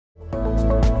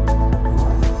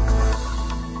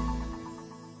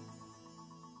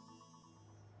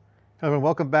Hello and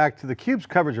welcome back to theCUBE's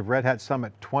coverage of Red Hat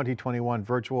Summit 2021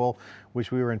 virtual.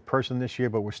 Wish we were in person this year,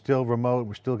 but we're still remote.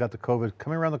 We still got the COVID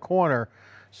coming around the corner,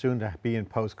 soon to be in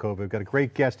post-COVID. We've got a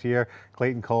great guest here,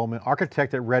 Clayton Coleman,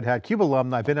 architect at Red Hat, CUBE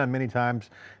alumni, I've been on many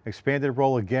times, expanded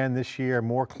role again this year,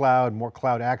 more cloud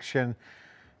action.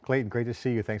 Clayton, great to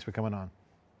see you. Thanks for coming on.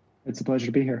 It's a pleasure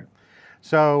to be here.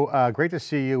 So great to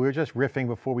see you. We were just riffing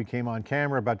before we came on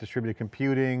camera about distributed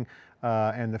computing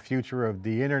and the future of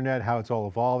the internet, how it's all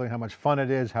evolving, how much fun it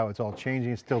is, how it's all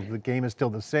changing. Still, the game is still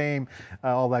the same,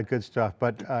 all that good stuff.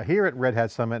 But here at Red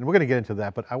Hat Summit, and we're going to get into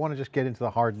that, but I want to just get into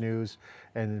the hard news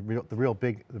and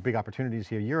the big opportunities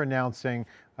here. You're announcing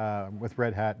with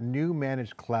Red Hat, new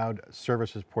managed cloud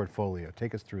services portfolio.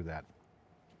 Take us through that.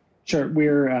 Sure,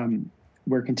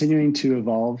 we're continuing to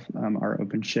evolve our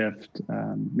OpenShift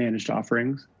managed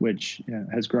offerings, which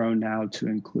has grown now to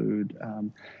include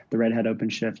the Red Hat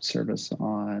OpenShift service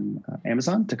on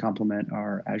Amazon to complement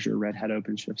our Azure Red Hat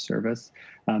OpenShift service.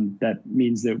 That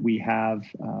means that we have,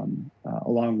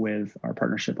 along with our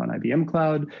partnership on IBM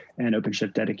Cloud and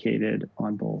OpenShift dedicated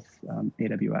on both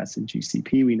AWS and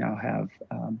GCP, we now have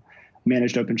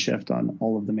managed OpenShift on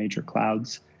all of the major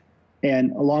clouds.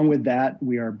 And along with that,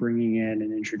 we are bringing in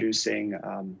and introducing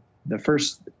the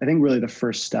first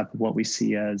step of what we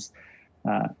see as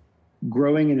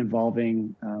growing and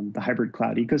evolving the hybrid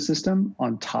cloud ecosystem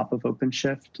on top of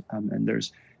OpenShift. And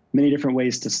there's many different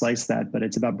ways to slice that, but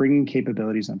it's about bringing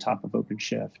capabilities on top of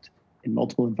OpenShift in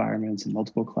multiple environments, in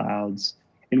multiple clouds,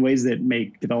 in ways that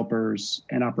make developers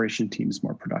and operation teams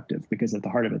more productive. Because at the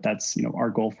heart of it, that's our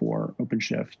goal for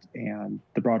OpenShift and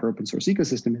the broader open source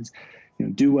ecosystem is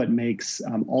do what makes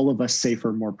all of us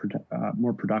safer, more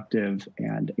productive,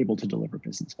 and able to deliver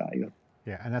business value.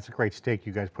 Yeah, and that's a great stake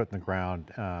you guys put in the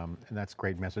ground, and that's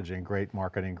great messaging, great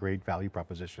marketing, great value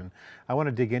proposition. I want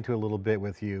to dig into a little bit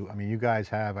with you. I mean, you guys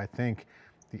have, I think,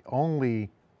 the only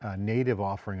native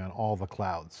offering on all the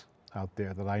clouds out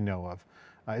there that I know of.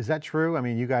 Is that true? I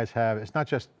mean, you guys have, it's not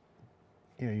just,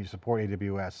 you support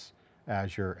AWS,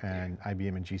 Azure, and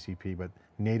IBM and GCP, but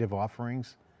native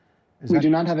offerings? We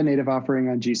do not have a native offering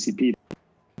on GCP.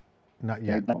 Not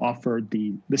yet. Offered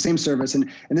the same service. And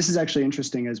this is actually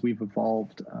interesting as we've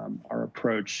evolved our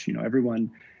approach. Everyone,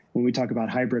 when we talk about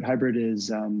hybrid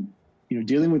is,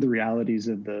 dealing with the realities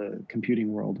of the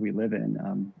computing world we live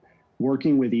in,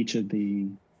 working with each of the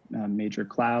major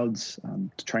clouds,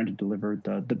 trying to deliver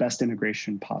the best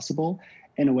integration possible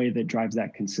in a way that drives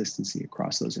that consistency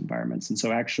across those environments. And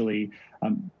so actually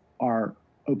our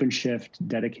OpenShift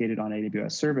dedicated on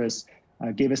AWS service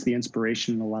gave us the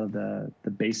inspiration and a lot of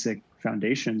the basic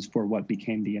foundations for what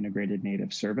became the integrated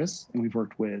native service. And we've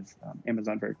worked with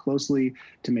Amazon very closely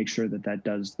to make sure that that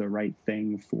does the right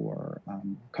thing for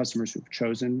customers who've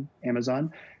chosen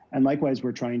Amazon. And likewise,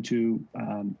 we're trying to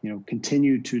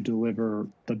continue to deliver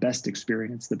the best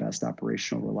experience, the best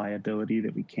operational reliability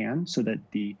that we can, so that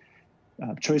the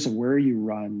choice of where you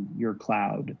run your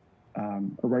cloud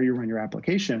or where you run your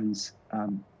applications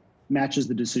matches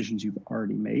the decisions you've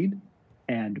already made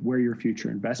and where your future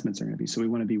investments are going to be. So we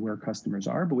want to be where customers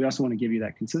are, but we also want to give you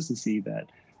that consistency that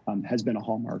has been a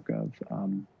hallmark of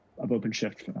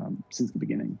OpenShift since the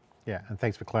beginning. Yeah, and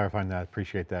thanks for clarifying that,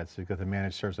 appreciate that. So you've got the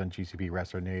managed service on GCP,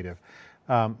 REST are native.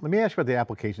 Let me ask you about the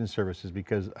application services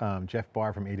because Jeff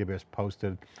Barr from AWS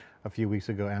posted a few weeks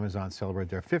ago, Amazon celebrated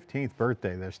their 15th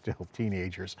birthday. They're still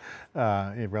teenagers,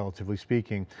 relatively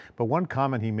speaking. But one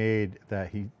comment he made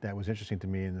that was interesting to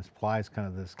me, and this applies kind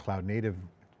of this cloud native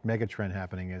mega trend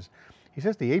happening, is he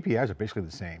says the APIs are basically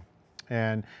the same.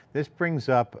 And this brings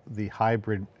up the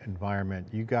hybrid environment.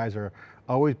 You guys are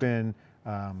always been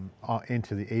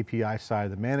into the API side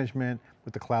of the management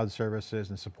with the cloud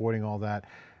services and supporting all that.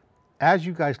 As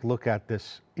you guys look at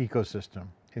this ecosystem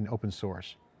in open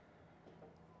source,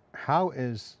 how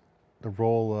is the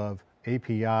role of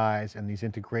APIs and these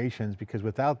integrations, because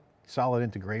without solid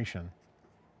integration,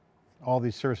 all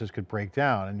these services could break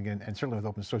down, and certainly with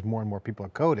open source, more and more people are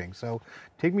coding. So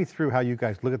take me through how you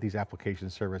guys look at these application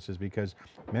services, because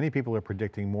many people are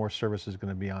predicting more services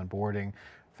going to be onboarding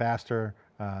faster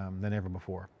than ever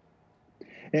before.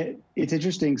 It's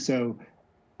interesting. So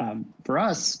for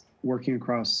us, working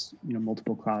across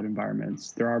multiple cloud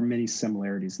environments, there are many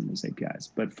similarities in those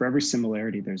APIs, but for every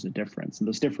similarity, there's a difference. And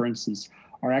those differences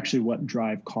are actually what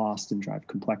drive cost and drive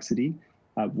complexity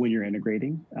when you're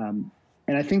integrating.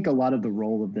 And I think a lot of the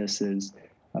role of this is,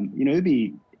 it'd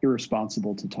be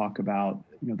irresponsible to talk about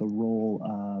the role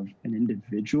of an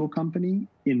individual company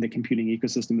in the computing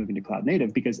ecosystem moving to cloud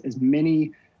native, because as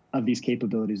many of these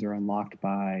capabilities are unlocked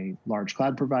by large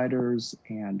cloud providers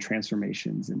and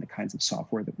transformations in the kinds of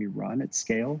software that we run at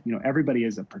scale. Everybody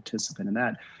is a participant in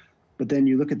that. But then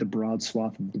you look at the broad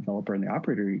swath of the developer and the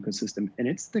operator ecosystem, and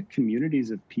it's the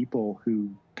communities of people who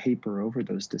paper over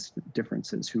those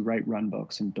differences, who write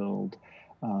runbooks and build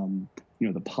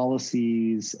the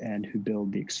policies, and who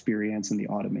build the experience and the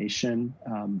automation,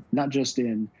 not just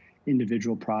in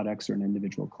individual products or in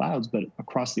individual clouds, but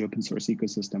across the open source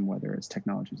ecosystem, whether it's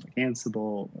technologies like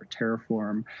Ansible or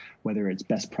Terraform, whether it's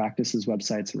best practices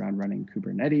websites around running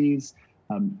Kubernetes.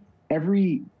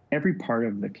 Every part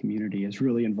of the community is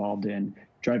really involved in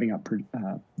driving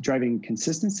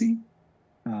consistency,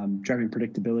 driving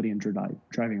predictability, and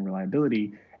driving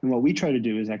reliability. And what we try to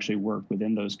do is actually work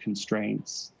within those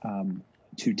constraints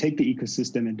to take the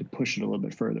ecosystem and to push it a little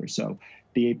bit further. So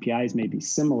the APIs may be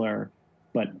similar,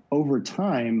 but over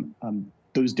time,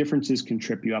 those differences can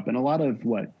trip you up. And a lot of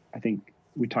what I think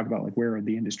we talk about, like where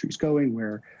the industry's going,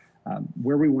 where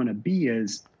we want to be,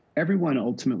 is everyone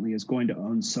ultimately is going to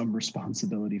own some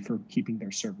responsibility for keeping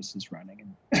their services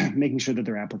running and making sure that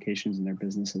their applications and their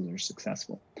businesses are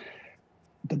successful.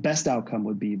 The best outcome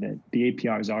would be that the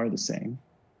APIs are the same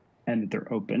and that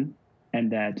they're open,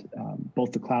 and that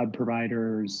both the cloud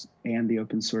providers and the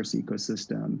open source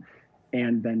ecosystem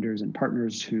and vendors and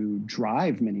partners who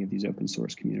drive many of these open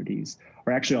source communities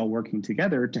are actually all working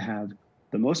together to have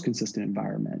the most consistent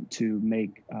environment, to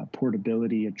make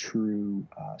portability a true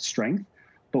strength.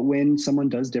 But when someone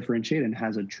does differentiate and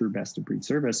has a true best of breed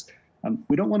service,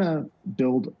 we don't want to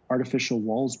build artificial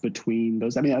walls between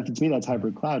those. I mean, to me, that's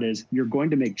hybrid cloud. Is you're going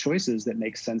to make choices that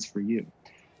make sense for you.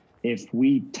 If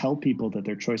we tell people that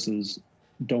their choices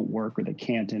don't work, or they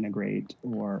can't integrate,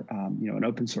 or an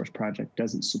open source project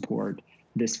doesn't support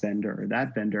this vendor or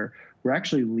that vendor, we're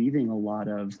actually leaving a lot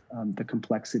of the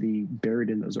complexity buried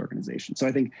in those organizations. So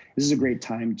I think this is a great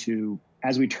time to,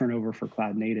 as we turn over for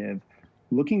cloud native,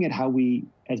 looking at how we,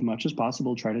 as much as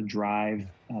possible, try to drive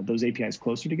those APIs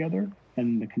closer together,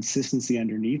 and the consistency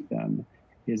underneath them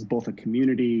is both a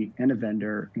community and a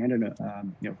vendor, and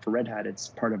for Red Hat, it's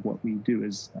part of what we do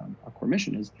as our core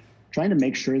mission is trying to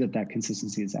make sure that that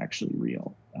consistency is actually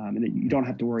real, and that you don't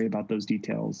have to worry about those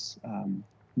details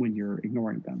when you're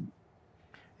ignoring them.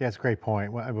 Yeah, it's a great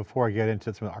point. Well, before I get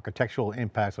into some architectural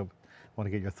impacts, I want to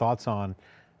get your thoughts on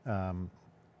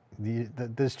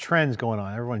there's trends going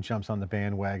on. Everyone jumps on the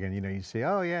bandwagon. You see,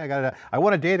 oh yeah, I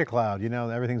want a data cloud.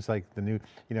 Everything's like the new.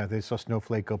 They saw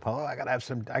Snowflake go, oh, I gotta have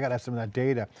some of that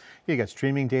data. You got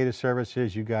streaming data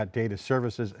services. You got data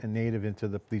services and native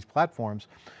into these platforms.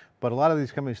 But a lot of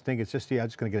these companies think it's just, I'm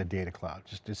just going to get a data cloud.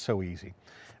 It's so easy.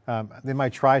 They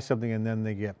might try something and then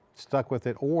they get stuck with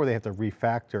it, or they have to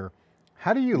refactor.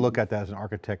 How do you look at that as an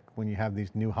architect when you have these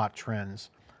new hot trends,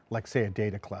 like say a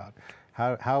data cloud?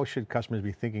 How should customers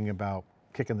be thinking about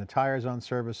kicking the tires on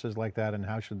services like that, and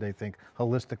how should they think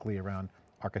holistically around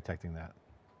architecting that?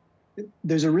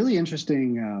 There's a really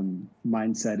interesting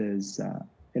mindset is,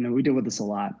 we deal with this a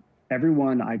lot.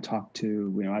 Everyone I talk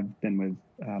to, I've been with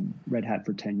Red Hat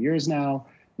for 10 years now,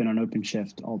 been on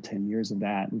OpenShift all 10 years of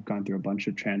that. We've gone through a bunch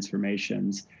of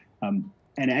transformations. And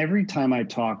every time I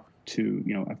talk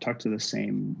to, I've talked to the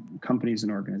same companies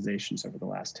and organizations over the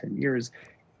last 10 years,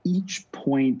 each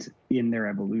point in their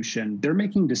evolution, they're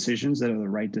making decisions that are the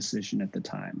right decision at the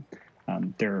time.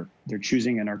 They're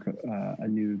choosing a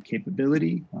new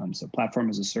capability. So platform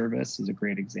as a service is a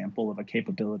great example of a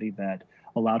capability that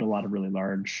allowed a lot of really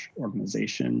large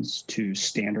organizations to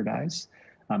standardize.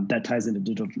 That ties into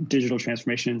digital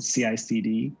transformation.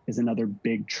 CI/CD is another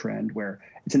big trend where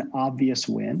it's an obvious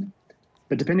win,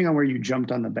 but depending on where you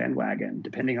jumped on the bandwagon,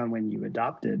 depending on when you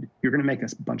adopted, you're going to make a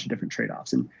bunch of different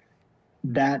trade-offs. And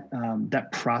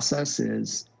that process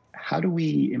is, how do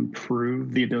we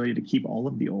improve the ability to keep all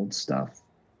of the old stuff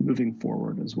moving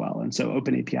forward as well? And so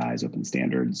open APIs, open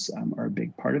standards are a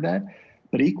big part of that.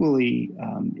 But equally,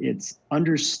 it's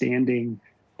understanding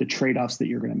the trade-offs that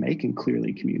you're going to make and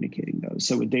clearly communicating those.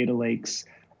 So with data lakes,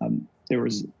 there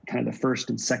was kind of the first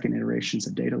and second iterations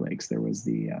of data lakes. There was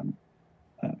in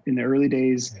the early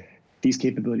days, these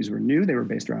capabilities were new. They were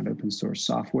based around open source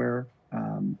software.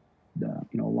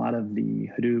 A lot of the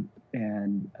Hadoop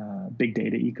and big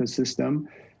data ecosystem,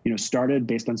 started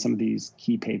based on some of these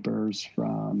key papers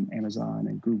from Amazon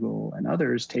and Google and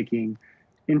others, taking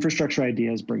infrastructure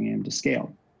ideas, bringing them to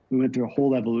scale. We went through a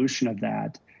whole evolution of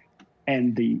that,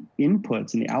 and the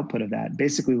inputs and the output of that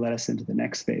basically led us into the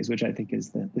next phase, which I think is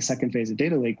the second phase of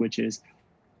data lake, which is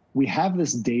we have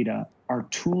this data. Our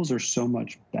tools are so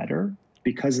much better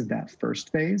because of that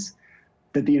first phase,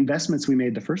 that the investments we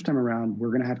made the first time around, we're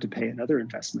going to have to pay another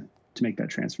investment to make that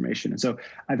transformation. And so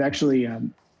I've actually,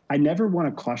 I never want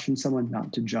to caution someone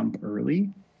not to jump early,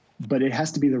 but it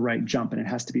has to be the right jump, and it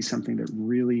has to be something that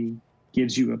really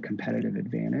gives you a competitive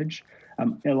advantage.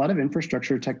 A lot of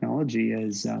infrastructure technology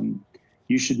is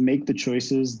you should make the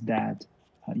choices that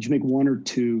you should make one or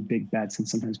two big bets, and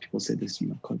sometimes people say this,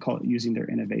 call it using their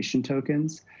innovation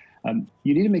tokens.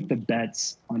 You need to make the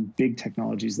bets on big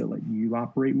technologies that let you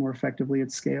operate more effectively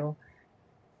at scale.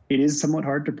 It is somewhat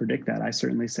hard to predict that. I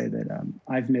certainly say that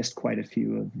I've missed quite a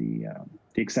few of the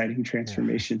exciting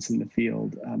transformations in the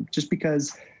field, just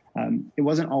because it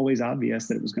wasn't always obvious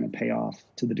that it was going to pay off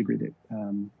to the degree that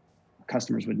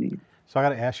customers would need. So I got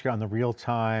to ask you on the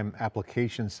real-time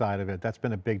application side of it, that's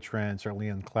been a big trend, certainly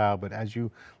in cloud, but as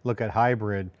you look at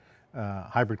hybrid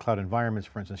cloud environments,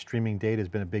 for instance, streaming data has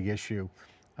been a big issue.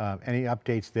 Any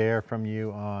updates there from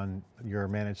you on your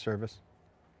managed service?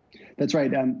 That's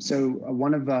right.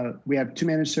 We have two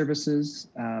managed services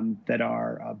that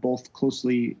are both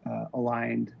closely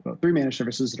aligned. Well, three managed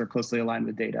services that are closely aligned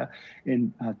with data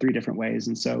in three different ways.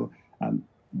 And so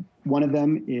one of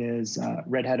them is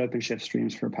Red Hat OpenShift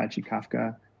Streams for Apache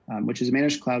Kafka, which is a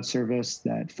managed cloud service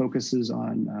that focuses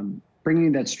on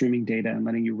bringing that streaming data and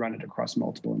letting you run it across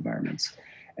multiple environments.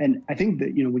 And I think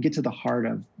that we get to the heart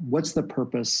of what's the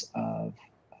purpose of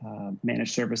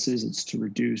managed services. It's to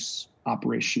reduce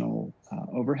operational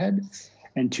overhead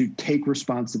and to take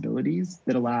responsibilities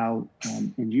that allow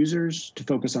end users to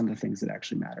focus on the things that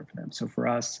actually matter for them. So for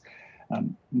us,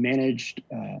 managed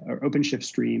or OpenShift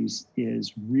Streams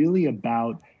is really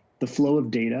about the flow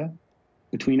of data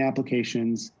between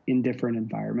applications in different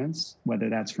environments, whether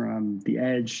that's from the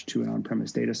edge to an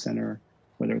on-premise data center,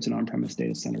 whether it's an on-premise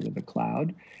data center to the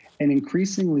cloud. And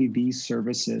increasingly these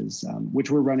services,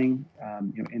 which we're running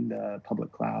in the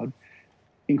public cloud,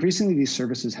 increasingly these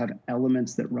services have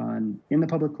elements that run in the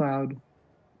public cloud,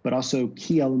 but also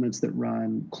key elements that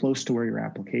run close to where your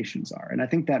applications are. And I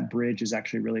think that bridge is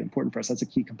actually really important for us. That's a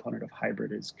key component of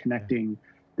hybrid, is connecting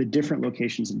the different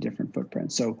locations and different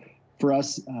footprints. So for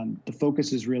us, the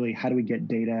focus is really how do we get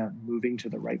data moving to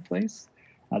the right place?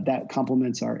 That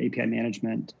complements our API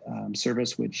management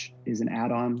service, which is an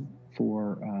add-on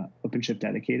for OpenShift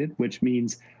Dedicated, which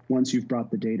means once you've brought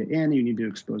the data in, you need to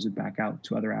expose it back out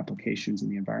to other applications in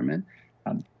the environment.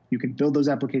 You can build those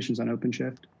applications on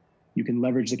OpenShift. You can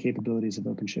leverage the capabilities of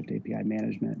OpenShift API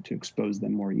management to expose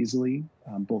them more easily,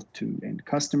 both to end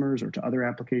customers or to other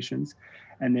applications.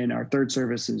 And then our third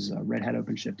service is Red Hat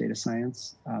OpenShift Data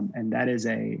Science. And that is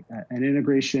an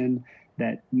integration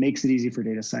that makes it easy for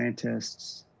data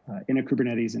scientists in a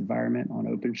Kubernetes environment on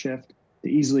OpenShift to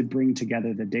easily bring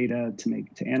together the data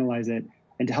to analyze it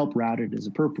and to help route it as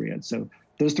appropriate. So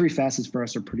those three facets for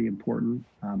us are pretty important.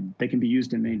 They can be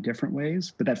used in many different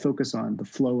ways, but that focus on the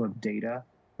flow of data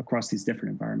across these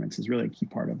different environments is really a key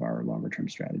part of our longer term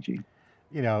strategy.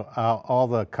 All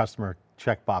the customer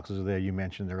checkboxes are there you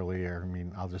mentioned earlier. I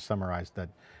mean, I'll just summarize that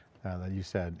you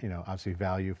said, obviously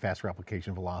value, faster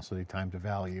application velocity, time to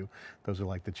value. Those are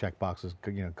like the checkboxes,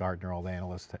 Gartner, all the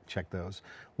analysts check those.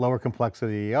 Lower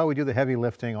complexity, we do the heavy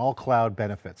lifting, all cloud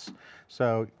benefits.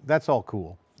 So that's all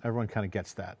cool. Everyone kind of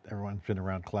gets that. Everyone's been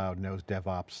around cloud, knows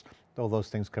DevOps, all those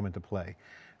things come into play.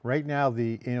 Right now,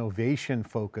 the innovation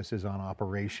focus is on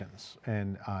operations,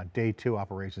 and day two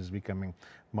operations is becoming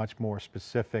much more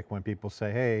specific when people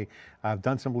say, hey, I've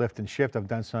done some lift and shift, I've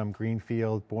done some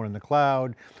greenfield, born in the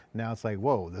cloud. Now it's like,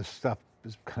 whoa, this stuff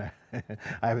is kind of,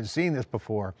 I haven't seen this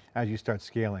before as you start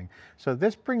scaling. So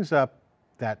this brings up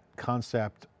that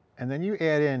concept, and then you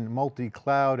add in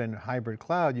multi-cloud and hybrid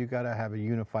cloud, you got to have a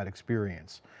unified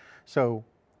experience. So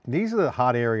these are the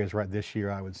hot areas right this year,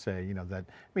 I would say,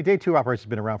 day two operations has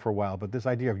been around for a while, but this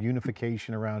idea of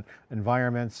unification around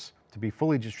environments to be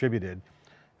fully distributed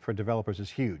for developers is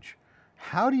huge.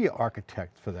 How do you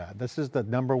architect for that? This is the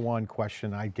number one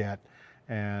question I get,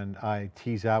 and I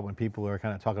tease out when people are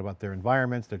kind of talking about their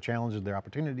environments, their challenges, their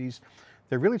opportunities.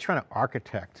 They're really trying to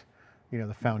architect,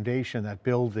 the foundation, that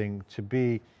building to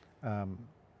be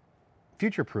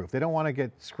future-proof. They don't want to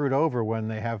get screwed over when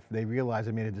they realize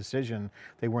they made a decision.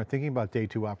 They weren't thinking about day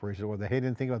two operations, or they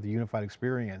didn't think about the unified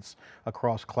experience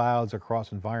across clouds,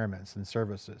 across environments and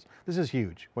services. This is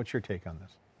huge. What's your take on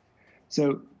this?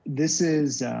 So this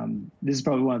is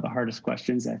probably one of the hardest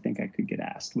questions I think I could get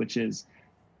asked, which is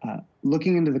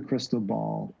looking into the crystal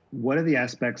ball, what are the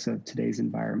aspects of today's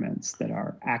environments that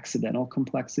are accidental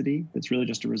complexity that's really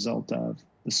just a result of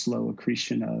the slow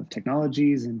accretion of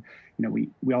technologies? And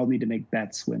we all need to make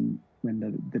bets when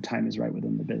the time is right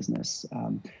within the business.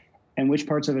 And which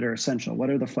parts of it are essential? What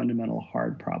are the fundamental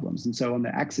hard problems? And so on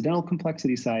the accidental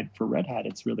complexity side for Red Hat,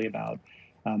 it's really about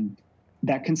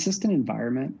that consistent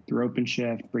environment through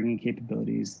OpenShift, bringing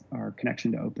capabilities, our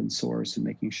connection to open source, and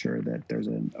making sure that there's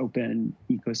an open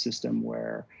ecosystem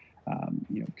where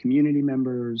community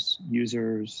members,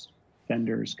 users,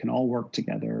 vendors can all work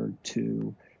together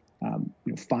to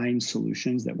find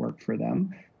solutions that work for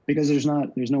them, because there's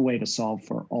no way to solve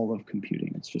for all of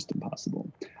computing. It's just impossible.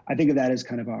 I think of that as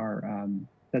kind of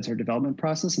that's our development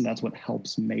process, and that's what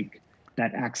helps make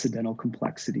that accidental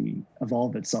complexity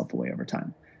evolve itself away over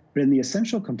time. But in the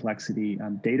essential complexity,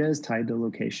 data is tied to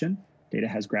location. Data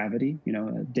has gravity.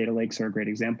 Data lakes are a great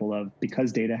example of,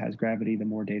 because data has gravity, the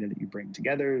more data that you bring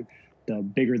together, the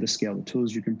bigger the scale of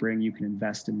tools you can bring. You can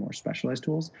invest in more specialized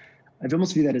tools. I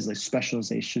almost view that as like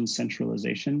specialization,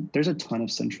 centralization. There's a ton of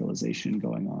centralization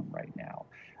going on right now.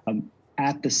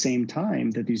 At the same time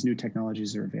that these new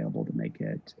technologies are available to make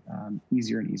it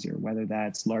easier and easier, whether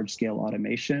that's large-scale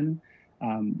automation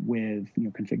with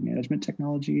config management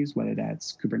technologies, whether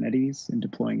that's Kubernetes and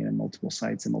deploying it in multiple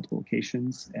sites and multiple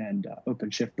locations, and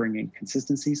OpenShift bringing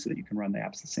consistency so that you can run the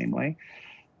apps the same way.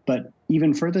 But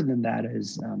even further than that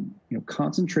is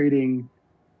concentrating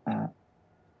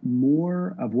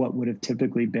more of what would have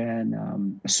typically been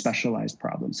a specialized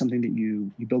problem, something that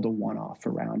you build a one-off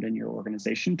around in your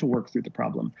organization to work through the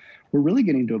problem. We're really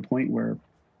getting to a point where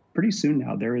pretty soon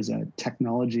now there is a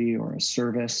technology or a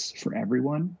service for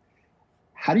everyone.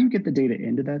 How do you get the data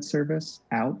into that service,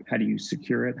 out? How do you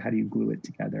secure it? How do you glue it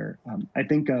together? I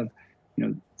think of,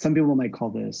 some people might call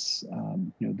this,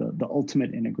 the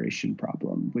ultimate integration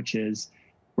problem, which is,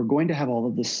 we're going to have all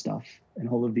of this stuff in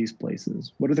all of these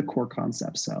places. What are the core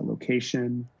concepts?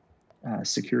 Location,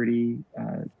 security,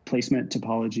 placement,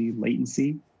 topology,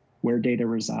 latency, where data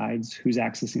resides, who's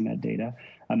accessing that data.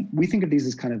 We think of these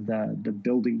as kind of the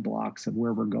building blocks of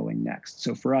where we're going next.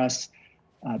 So for us,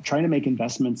 trying to make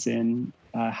investments in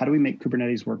how do we make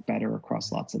Kubernetes work better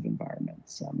across lots of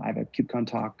environments. I have a KubeCon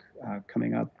talk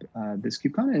coming up this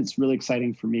KubeCon, and it's really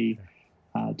exciting for me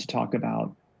to talk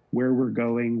about where we're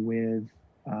going with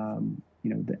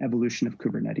the evolution of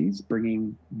Kubernetes,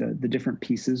 bringing the different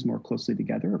pieces more closely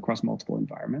together across multiple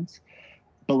environments.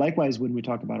 But likewise, when we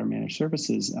talk about our managed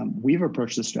services, we've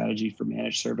approached the strategy for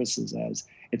managed services as,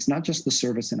 it's not just the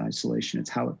service in isolation, it's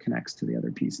how it connects to the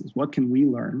other pieces. What can we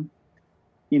learn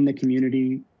in the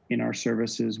community, in our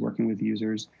services, working with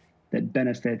users, that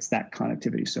benefits that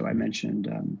connectivity? So I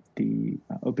mentioned the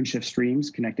OpenShift streams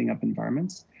connecting up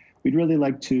environments. We'd really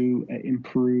like to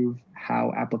improve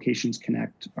how applications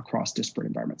connect across disparate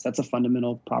environments. That's a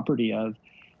fundamental property of,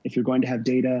 if you're going to have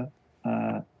data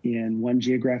in one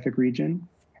geographic region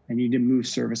and you need to move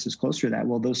services closer to that,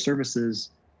 well, those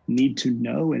services need to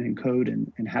know and encode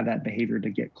and have that behavior to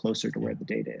get closer to where the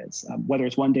data is. Whether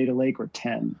it's one data lake or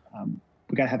 10,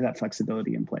 we got to have that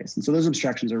flexibility in place. And so those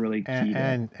abstractions are really key.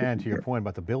 And to your point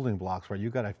about the building blocks, right?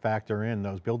 You got to factor in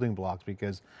those building blocks,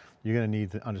 because you're going to need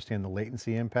to understand the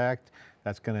latency impact.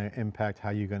 That's going to impact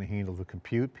how you're going to handle the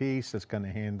compute piece. That's going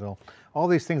to handle, all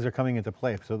these things are coming into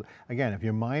play. So again, if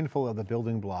you're mindful of the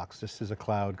building blocks, this is a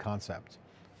cloud concept,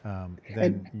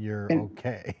 then you're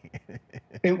okay.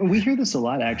 And we hear this a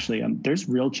lot, actually. There's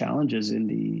real challenges in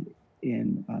the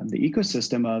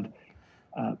ecosystem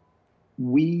of,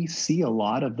 we see a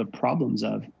lot of the problems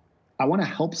of, I want to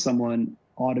help someone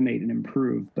automate and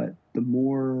improve, but the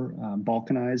more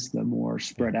balkanized, the more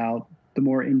spread out, the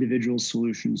more individual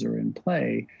solutions are in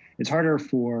play, it's harder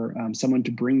for someone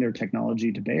to bring their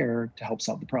technology to bear to help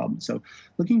solve the problem. So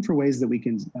looking for ways that we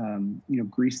can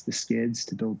grease the skids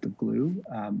to build the glue.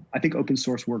 I think open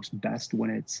source works best when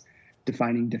it's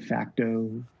defining de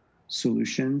facto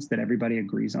solutions that everybody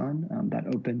agrees on. That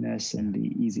openness and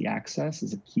the easy access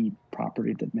is a key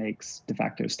property that makes de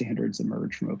facto standards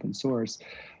emerge from open source.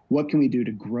 What can we do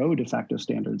to grow de facto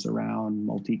standards around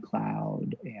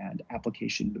multi-cloud and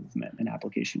application movement and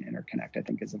application interconnect? I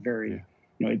think is a very,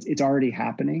 it's already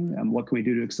happening. What can we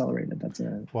do to accelerate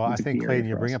it? Well, I think, Clayton,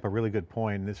 you bring up a really good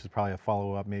point. This is probably a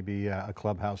follow-up, maybe a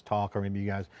Clubhouse talk, or maybe you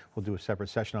guys will do a separate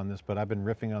session on this, but I've been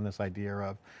riffing on this idea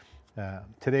of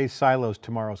today's silos,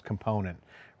 tomorrow's component,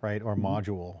 right, or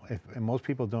module. And most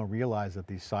people don't realize that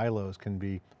these silos can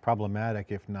be problematic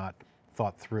if not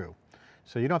thought through.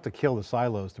 So you don't have to kill the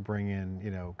silos to bring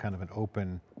in, kind of an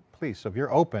open piece. So if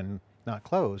you're open, not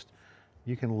closed,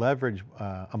 you can leverage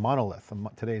a monolith.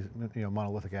 Today's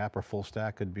monolithic app or full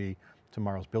stack could be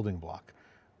tomorrow's building block,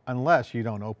 unless you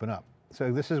don't open up.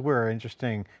 So this is where an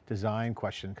interesting design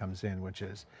question comes in, which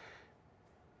is,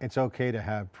 it's okay to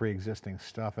have pre-existing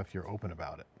stuff if you're open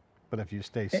about it. But if you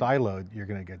stay siloed, you're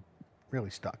going to get really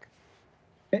stuck.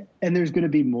 And there's going to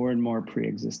be more and more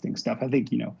pre-existing stuff. I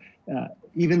think,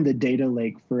 even the data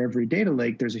lake, for every data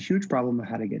lake, there's a huge problem of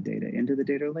how to get data into the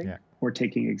data lake, or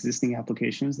taking existing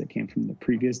applications that came from the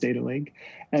previous data lake.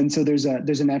 And so there's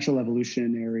a natural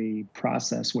evolutionary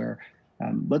process where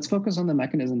let's focus on the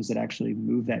mechanisms that actually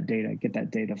move that data, get that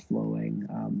data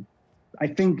flowing. I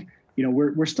think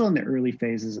we're still in the early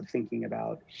phases of thinking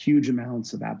about huge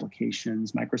amounts of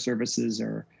applications. Microservices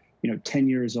are 10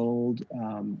 years old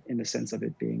in the sense of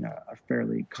it being a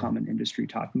fairly common industry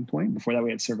talking point. Before that, we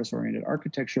had service-oriented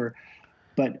architecture.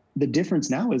 But the difference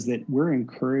now is that we're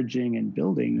encouraging and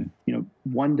building,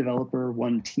 one developer,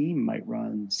 one team might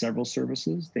run several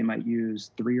services. They might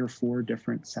use 3 or 4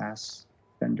 different SaaS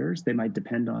vendors. They might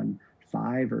depend on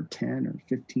 5 or 10 or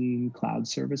 15 cloud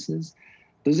services.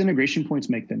 Those integration points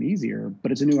make them easier,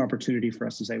 but it's a new opportunity for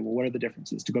us to say, well, what are the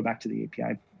differences? To go back to the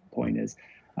API point is,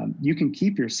 you can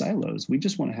keep your silos. We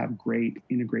just want to have great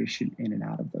integration in and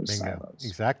out of those silos.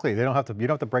 Exactly. You don't have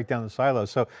to break down the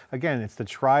silos. So again, it's the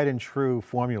tried and true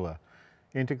formula: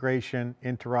 integration,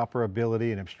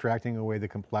 interoperability, and abstracting away the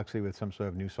complexity with some sort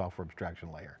of new software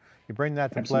abstraction layer. You bring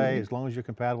that to play, as long as you're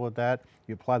compatible with that,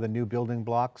 you apply the new building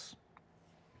blocks,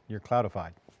 you're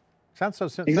cloudified. Sounds so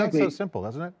simple,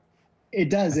 doesn't it? It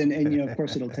does, and of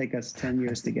course it'll take us 10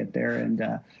 years to get there,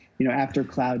 and after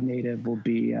cloud native will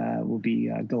be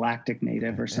galactic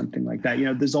native or something like that.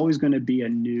 There's always going to be a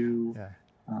new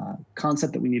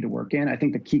concept that we need to work in. I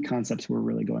think the key concepts we're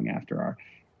really going after are,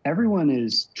 everyone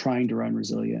is trying to run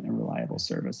resilient and reliable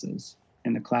services,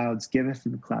 and the clouds give us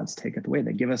and the clouds take it away.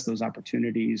 They give us those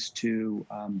opportunities to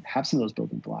have some of those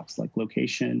building blocks, like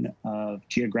location of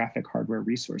geographic hardware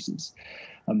resources.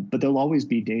 But there'll always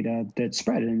be data that's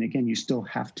spread. And again, you still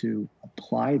have to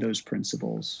apply those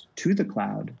principles to the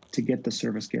cloud to get the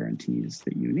service guarantees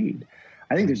that you need.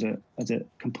 I think there's a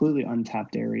completely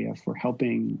untapped area for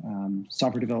helping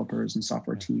software developers and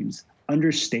software teams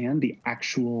understand the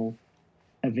actual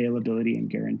availability and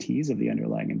guarantees of the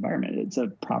underlying environment. It's a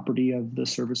property of the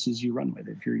services you run with.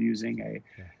 If you're using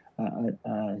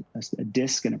a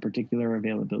disk in a particular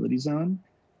availability zone,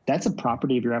 that's a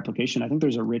property of your application. I think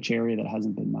there's a rich area that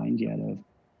hasn't been mined yet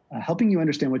of helping you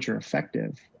understand what your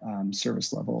effective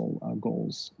service level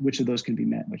goals, which of those can be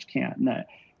met, which can't. And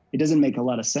it doesn't make a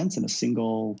lot of sense in a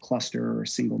single cluster or a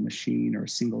single machine or a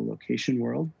single location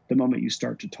world. The moment you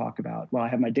start to talk about, well, I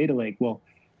have my data lake. Well,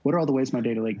 what are all the ways my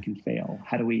data lake can fail?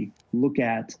 How do we look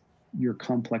at your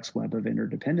complex web of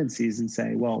interdependencies and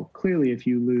say, well, clearly if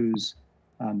you lose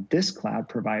this cloud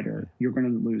provider, you're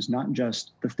going to lose not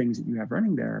just the things that you have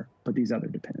running there, but these other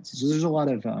dependencies. So there's a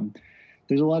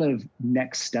lot of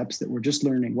next steps that we're just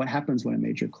learning. What happens when a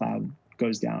major cloud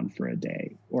goes down for a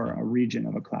day, or a region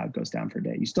of a cloud goes down for a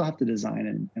day? You still have to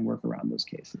design and work around those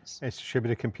cases. It's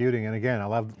distributed computing. And again, I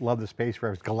love the space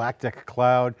reference, galactic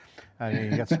cloud. I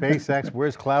mean, you got SpaceX,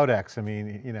 where's CloudX? I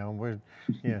mean,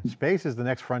 space is the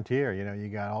next frontier. You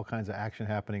got all kinds of action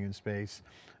happening in space.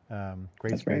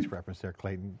 Great space reference there,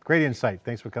 Clayton. Great insight.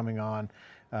 Thanks for coming on.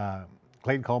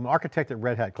 Clayton Coleman, architect at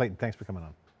Red Hat. Clayton, thanks for coming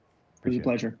on. It was a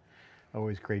pleasure.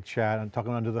 Always great chat. I'm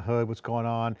talking under the hood, what's going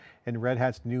on in Red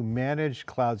Hat's new managed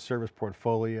cloud service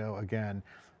portfolio. Again,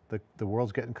 the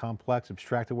world's getting complex.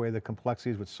 Abstract away the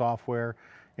complexities with software,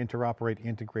 interoperate,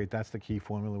 integrate. That's the key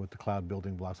formula with the cloud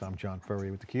building blocks. I'm John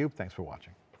Furrier with theCUBE. Thanks for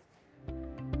watching.